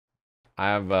I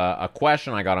have a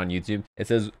question I got on YouTube. It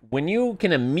says, when you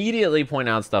can immediately point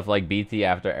out stuff like BT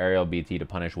after aerial BT to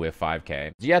punish with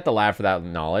 5K, do you have to laugh for that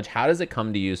knowledge? How does it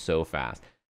come to you so fast?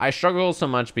 I struggle so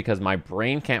much because my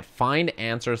brain can't find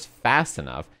answers fast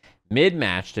enough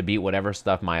mid-match to beat whatever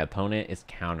stuff my opponent is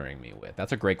countering me with.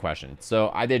 That's a great question.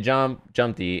 So I did jump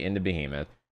D into Behemoth.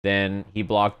 Then he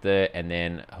blocked it, and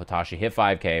then Hotashi hit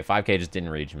 5K. 5K just didn't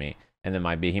reach me. And then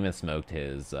my Behemoth smoked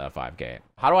his 5K.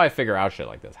 How do I figure out shit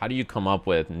like this? How do you come up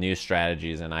with new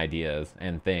strategies and ideas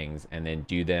and things and then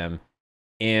do them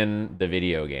in the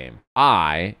video game?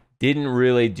 I didn't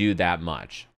really do that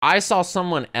much. I saw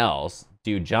someone else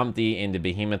do Jump D into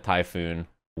Behemoth Typhoon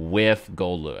with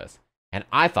Goldlewis. And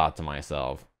I thought to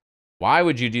myself, why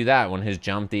would you do that when his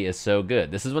Jump D is so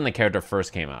good? This is when the character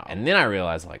first came out. And then I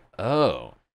realized, like,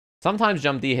 oh, sometimes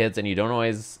Jump D hits and you don't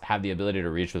always have the ability to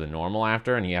reach with a normal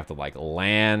after, and you have to like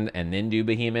land and then do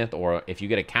Behemoth. Or if you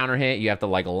get a counter hit, you have to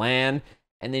like land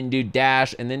and then do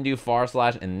dash and then do far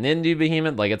slash and then do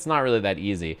Behemoth. Like, it's not really that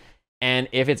easy. And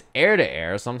if it's air to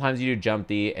air, sometimes you do Jump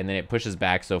D and then it pushes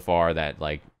back so far that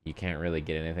like you can't really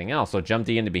get anything else. So Jump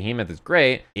D into Behemoth is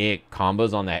great. It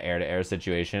combos on that air to air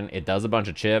situation. It does a bunch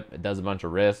of chip. It does a bunch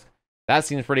of risk. That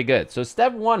seems pretty good. So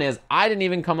step one is I didn't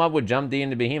even come up with Jump D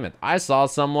into Behemoth. I saw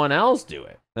someone else do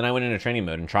it. Then I went into training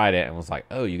mode and tried it and was like,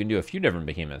 oh, you can do a few different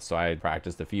Behemoths. So I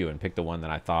practiced a few and picked the one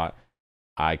that I thought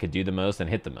I could do the most and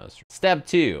hit the most. Step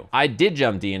two, I did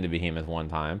Jump D into Behemoth one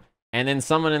time. And then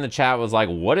someone in the chat was like,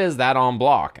 what is that on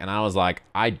block? And I was like,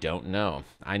 I don't know.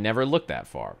 I never looked that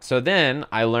far. So then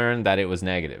I learned that it was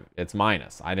negative. It's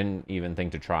minus. I didn't even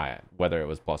think to try it, whether it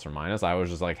was plus or minus. I was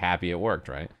just like happy it worked,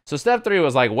 right? So step three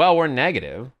was like, well, we're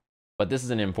negative, but this is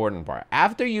an important part.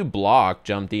 After you block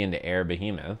Jump D into air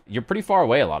Behemoth, you're pretty far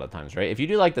away a lot of times, right? If you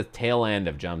do like the tail end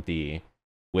of Jump D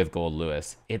with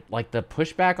Goldlewis, it like the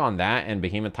pushback on that and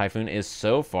Behemoth Typhoon is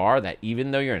so far that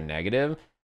even though you're negative,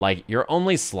 like you're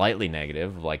only slightly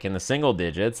negative, like in the single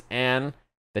digits, and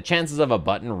the chances of a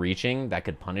button reaching that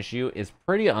could punish you is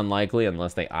pretty unlikely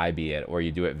unless they IB it or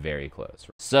you do it very close.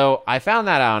 So I found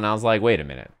that out and I was like, wait a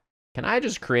minute. Can I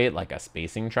just create like a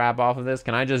spacing trap off of this?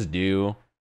 Can I just do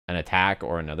an attack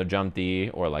or another Jump D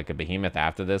or like a Behemoth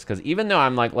after this? Because even though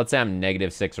I'm like, let's say I'm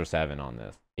negative 6 or 7 on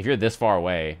this, if you're this far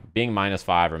away, being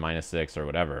 -5 or -6 or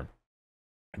whatever,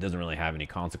 it doesn't really have any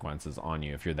consequences on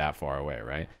you if you're that far away,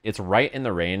 right? It's right in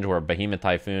the range where Behemoth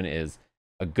Typhoon is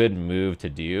a good move to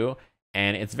do,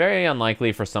 and it's very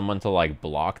unlikely for someone to like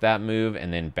block that move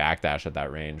and then backdash at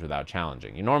that range without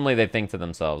challenging. Normally they think to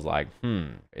themselves like,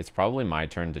 it's probably my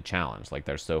turn to challenge, like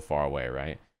they're so far away,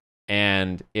 right?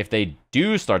 And if they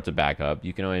do start to back up,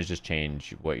 you can always just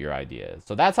change what your idea is.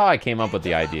 So that's how I came up with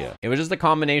the idea. It was just a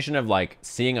combination of like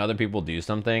seeing other people do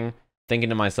something, thinking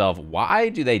to myself, why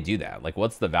do they do that? Like,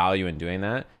 what's the value in doing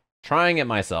that? Trying it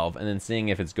myself and then seeing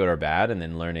if it's good or bad and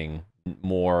then learning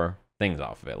more things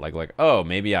off of it. Like, oh,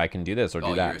 maybe I can do this or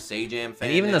do that. You're a Sajam fan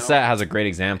and even now? the set has a great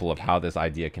example of how this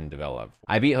idea can develop.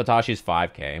 I beat Hotashi's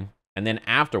 5K, and then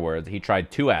afterwards he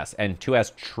tried 2S, and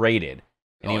 2S traded.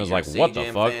 And he was like, what the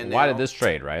fuck? Why did this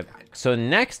trade, right? So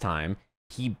next time,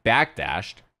 he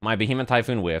backdashed my Behemoth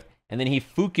Typhoon whiff, and then he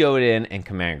Fukyo'd in and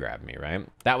command grabbed me, right?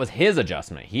 That was his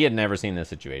adjustment. He had never seen this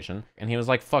situation. And he was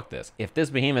like, fuck this. If this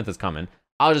Behemoth is coming,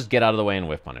 I'll just get out of the way and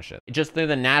whiff punish it. Just through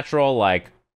the natural, like,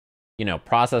 you know,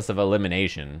 process of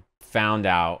elimination, found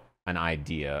out an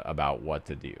idea about what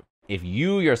to do. If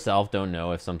you yourself don't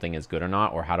know if something is good or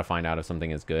not, or how to find out if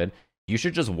something is good, you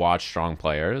should just watch strong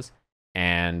players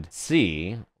and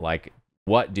see, like,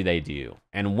 what do they do?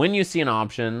 And when you see an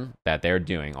option that they're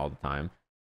doing all the time,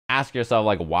 ask yourself,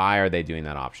 like, why are they doing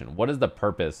that option? What is the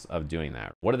purpose of doing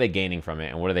that? What are they gaining from it?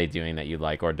 And what are they doing that you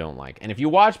like or don't like? And if you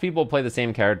watch people play the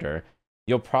same character,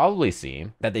 you'll probably see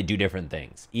that they do different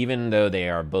things. Even though they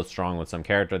are both strong with some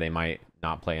character, they might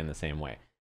not play in the same way.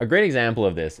 A great example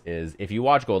of this is if you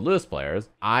watch Goldlewis players,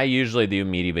 I usually do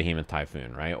meaty Behemoth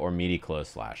Typhoon, right? Or meaty close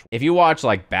slash. If you watch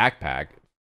like Backpack,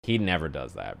 he never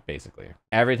does that, basically.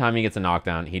 Every time he gets a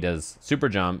knockdown, he does super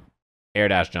jump, air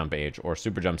dash jump H, or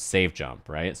super jump safe jump,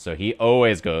 right? So he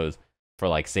always goes for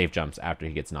like safe jumps after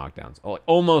he gets knockdowns.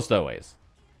 Almost always.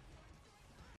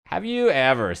 Have you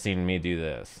ever seen me do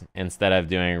this instead of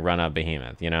doing run up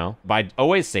Behemoth, you know? By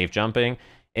always safe jumping,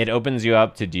 it opens you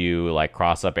up to do like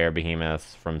cross up air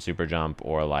Behemoths from super jump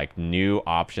or like new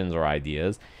options or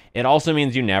ideas. It also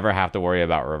means you never have to worry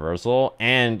about reversal,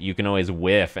 and you can always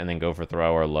whiff and then go for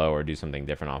throw or low or do something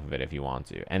different off of it if you want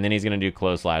to. And then he's going to do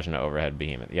close slash and overhead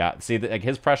Behemoth. Yeah, see, like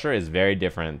his pressure is very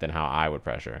different than how I would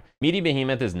pressure. Meaty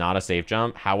Behemoth is not a safe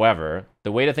jump. However,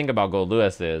 the way to think about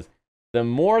Goldlewis is the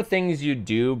more things you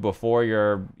do before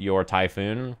your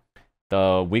Typhoon,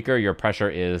 the weaker your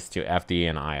pressure is to FD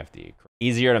and IFD.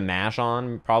 Easier to mash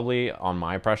on probably on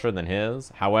my pressure than his.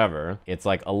 However, it's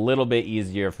like a little bit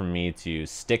easier for me to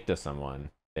stick to someone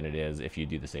than it is if you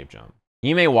do the safe jump.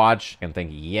 You may watch and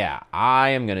think, yeah, I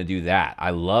am going to do that.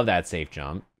 I love that safe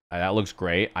jump. That looks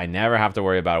great. I never have to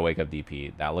worry about a wake up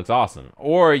DP. That looks awesome.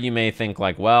 Or you may think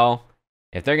like, well,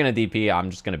 if they're going to DP, I'm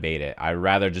just going to bait it. I'd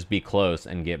rather just be close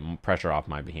and get pressure off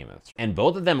my behemoths. And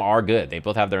both of them are good. They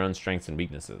both have their own strengths and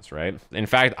weaknesses, right? In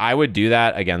fact, I would do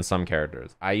that against some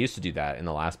characters. I used to do that in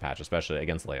the last patch, especially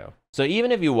against Leo. So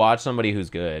even if you watch somebody who's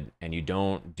good and you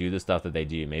don't do the stuff that they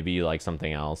do, maybe you like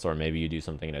something else, or maybe you do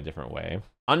something in a different way,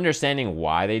 understanding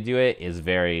why they do it is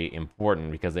very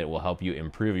important because it will help you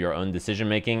improve your own decision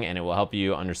making, and it will help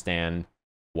you understand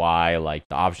why like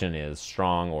the option is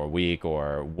strong or weak,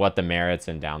 or what the merits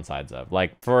and downsides of.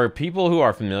 Like for people who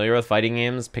are familiar with fighting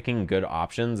games, picking good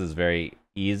options is very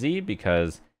easy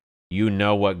because you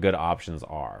know what good options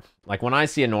are. Like when I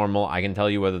see a normal, I can tell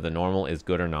you whether the normal is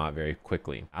good or not very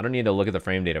quickly. I don't need to look at the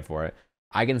frame data for it.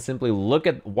 I can simply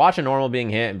watch a normal being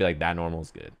hit and be like, that normal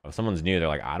is good. If someone's new, they're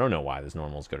like, I don't know why this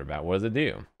normal is good or bad. What does it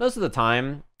do? Most of the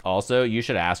time, also, you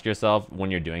should ask yourself when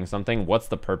you're doing something, what's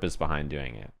the purpose behind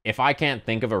doing it? If I can't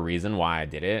think of a reason why I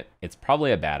did it, it's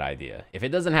probably a bad idea. If it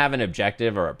doesn't have an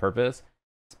objective or a purpose,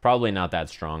 it's probably not that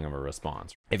strong of a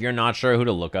response. If you're not sure who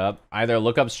to look up, either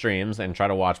look up streams and try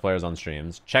to watch players on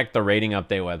streams, check the rating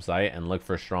update website and look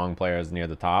for strong players near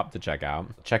the top to check out.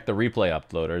 Check the replay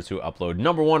uploaders who upload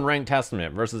 #1 ranked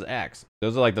Testament versus X.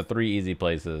 Those are like the 3 easy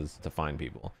places to find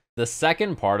people. The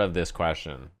second part of this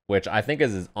question, which I think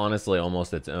is honestly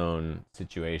almost its own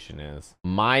situation, is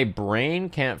my brain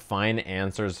can't find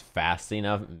answers fast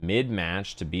enough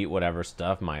mid-match to beat whatever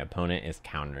stuff my opponent is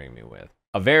countering me with.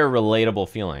 A very relatable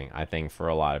feeling, I think, for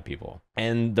a lot of people.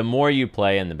 And the more you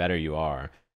play and the better you are,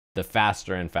 the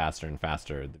faster and faster and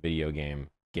faster the video game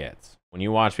gets. When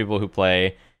you watch people who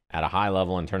play at a high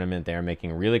level in tournament, they're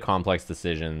making really complex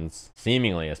decisions,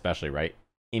 seemingly especially, right?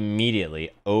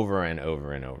 Immediately, over and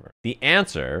over and over. The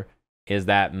answer is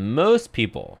that most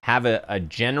people have a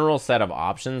general set of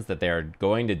options that they are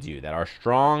going to do that are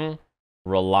strong,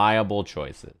 reliable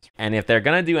choices. And if they're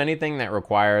going to do anything that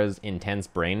requires intense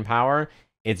brain power,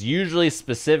 it's usually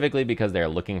specifically because they're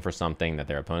looking for something that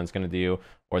their opponent's going to do,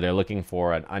 or they're looking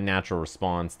for an unnatural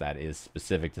response that is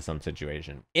specific to some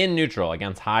situation. In neutral,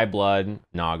 against high blood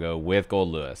Nago with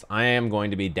Goldlewis, I am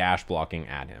going to be dash blocking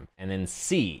at him. And then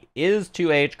C, is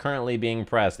 2H currently being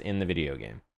pressed in the video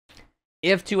game?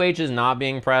 If 2H is not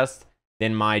being pressed,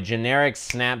 then my generic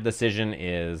snap decision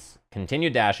is continue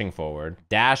dashing forward,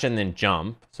 dash and then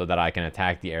jump so that I can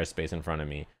attack the airspace in front of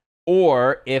me.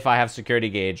 Or if I have security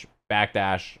gauge,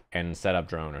 backdash and set up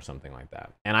drone or something like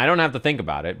that. And I don't have to think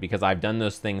about it because I've done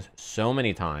those things so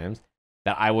many times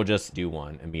that I will just do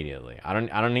one immediately. I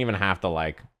don't even have to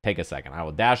like take a second. I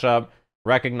will dash up,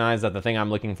 recognize that the thing I'm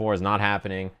looking for is not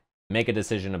happening, make a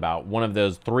decision about one of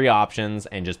those 3 options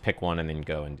and just pick one and then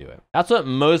go and do it. That's what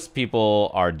most people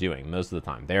are doing most of the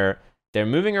time. They're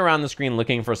moving around the screen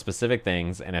looking for specific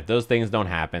things, and if those things don't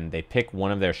happen, they pick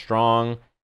one of their strong,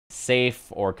 safe,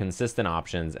 or consistent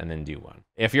options and then do one.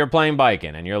 If you're playing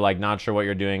Baiken and you're like not sure what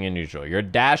you're doing in neutral, you're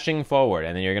dashing forward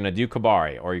and then you're gonna do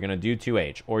Kabari, or you're gonna do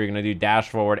 2H, or you're gonna do dash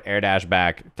forward, air dash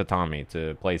back Tatami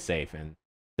to play safe and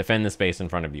defend the space in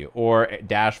front of you, or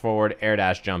dash forward, air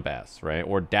dash jump S, right?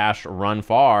 Or dash run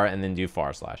far and then do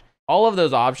far slash. All of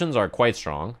those options are quite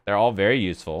strong. They're all very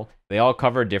useful. They all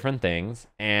cover different things,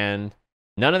 and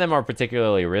none of them are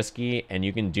particularly risky, and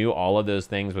you can do all of those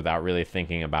things without really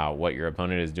thinking about what your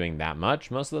opponent is doing that much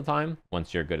most of the time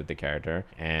once you're good at the character.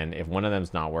 And if one of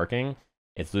them's not working,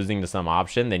 it's losing to some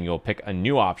option, then you'll pick a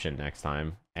new option next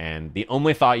time. And the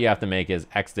only thought you have to make is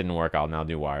X didn't work, I'll now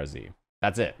do Y or Z.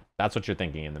 That's it. That's what you're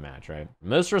thinking in the match, right?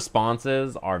 Most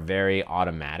responses are very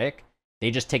automatic.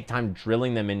 They just take time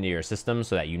drilling them into your system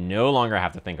so that you no longer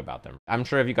have to think about them. I'm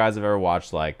sure if you guys have ever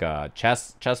watched like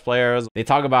chess players, they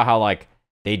talk about how like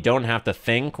they don't have to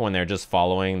think when they're just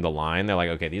following the line. They're like,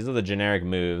 okay, these are the generic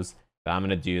moves that I'm going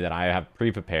to do that I have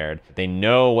pre-prepared. They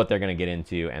know what they're going to get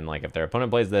into. And like, if their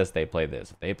opponent plays this, they play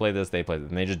this. If they play this, they play this.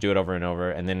 And they just do it over and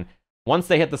over. And then once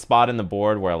they hit the spot in the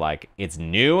board where like it's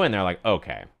new and they're like,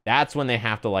 okay, that's when they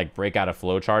have to like break out of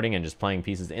flow charting and just playing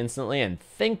pieces instantly and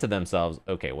think to themselves,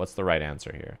 okay, what's the right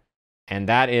answer here? And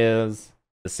that is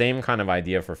the same kind of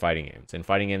idea for fighting games. In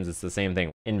fighting games, it's the same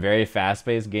thing. In very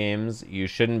fast-paced games, you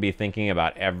shouldn't be thinking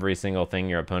about every single thing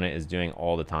your opponent is doing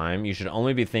all the time. You should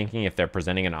only be thinking if they're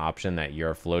presenting an option that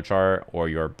your flowchart or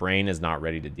your brain is not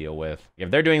ready to deal with.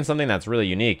 If they're doing something that's really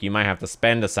unique, you might have to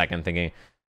spend a second thinking,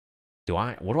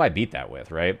 what do I beat that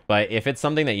with, right? But if it's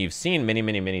something that you've seen many,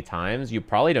 many, many times, you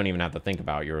probably don't even have to think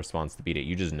about your response to beat it.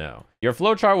 You just know. Your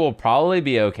flowchart will probably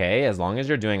be okay as long as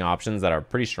you're doing options that are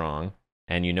pretty strong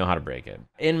and you know how to break it.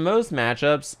 In most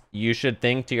matchups, you should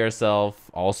think to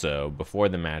yourself also before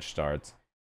the match starts,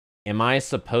 am I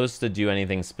supposed to do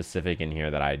anything specific in here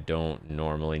that I don't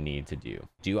normally need to do?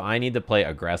 Do I need to play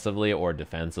aggressively or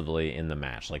defensively in the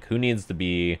match? Like, who needs to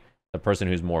be the person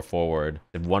who's more forward?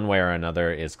 If one way or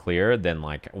another is clear, then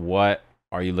like, what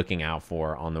are you looking out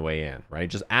for on the way in, right?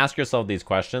 Just ask yourself these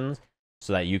questions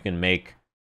so that you can make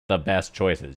the best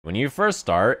choices. When you first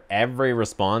start, every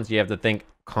response, you have to think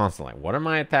constantly, what are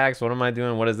my attacks? What am I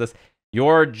doing? What is this?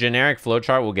 Your generic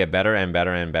flowchart will get better and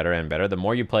better and better and better. The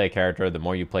more you play a character, the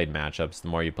more you played matchups, the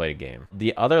more you played a game.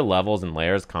 The other levels and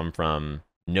layers come from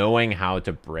knowing how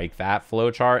to break that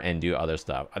flowchart and do other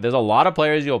stuff. There's a lot of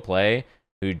players you'll play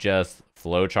who just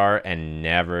flowchart and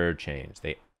never change.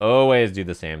 They always do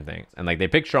the same things. And like, they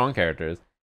pick strong characters,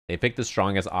 they pick the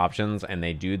strongest options, and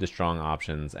they do the strong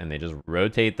options, and they just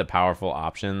rotate the powerful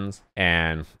options.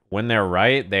 And when they're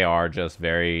right, they are just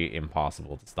very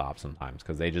impossible to stop sometimes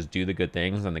because they just do the good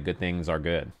things, and the good things are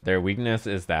good. Their weakness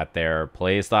is that their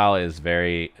play style is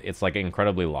it's like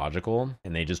incredibly logical,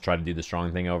 and they just try to do the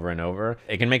strong thing over and over.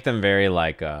 It can make them very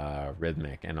like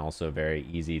rhythmic and also very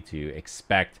easy to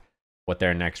expect what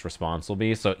their next response will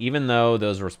be. So even though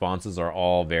those responses are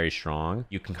all very strong,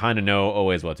 you can kind of know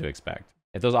always what to expect.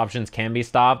 If those options can be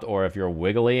stopped, or if you're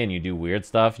wiggly and you do weird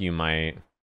stuff, you might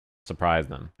surprise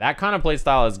them. That kind of play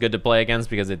style is good to play against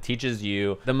because it teaches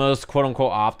you the most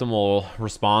quote-unquote optimal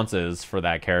responses for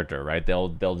that character, right? They'll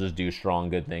just do strong,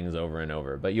 good things over and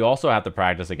over. But you also have to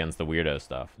practice against the weirdo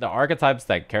stuff. The archetypes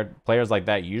that players like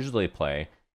that usually play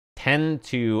tend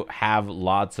to have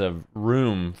lots of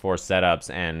room for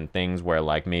setups and things where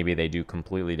like maybe they do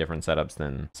completely different setups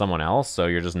than someone else. So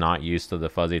you're just not used to the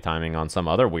fuzzy timing on some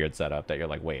other weird setup that you're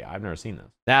like, wait, I've never seen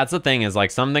this. That's the thing, is like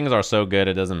some things are so good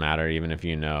it doesn't matter even if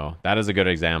you know. That is a good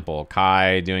example.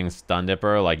 Kai doing stun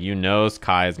dipper, like you know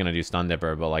Kai is gonna do stun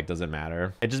dipper, but like does it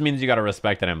matter? It just means you gotta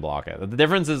respect it and block it. The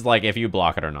difference is like if you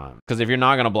block it or not. Because if you're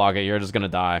not gonna block it, you're just gonna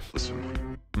die.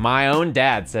 My own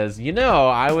dad says, you know,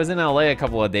 I was in LA a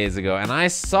couple of days ago and I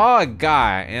saw a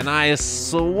guy and I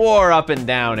swore up and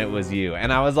down it was you.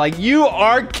 And I was like, you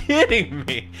are kidding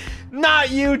me.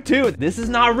 Not you too. This is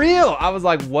not real. I was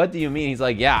like, what do you mean? He's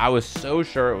like, yeah, I was so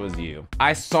sure it was you.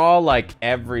 I saw like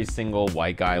every single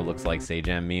white guy looks like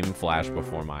Sajam meme flash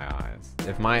before my eyes.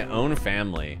 If my own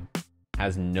family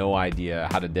has no idea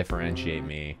how to differentiate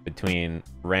me between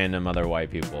random other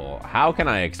white people, how can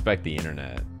I expect the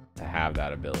internet to have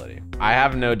that ability? I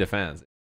have no defense.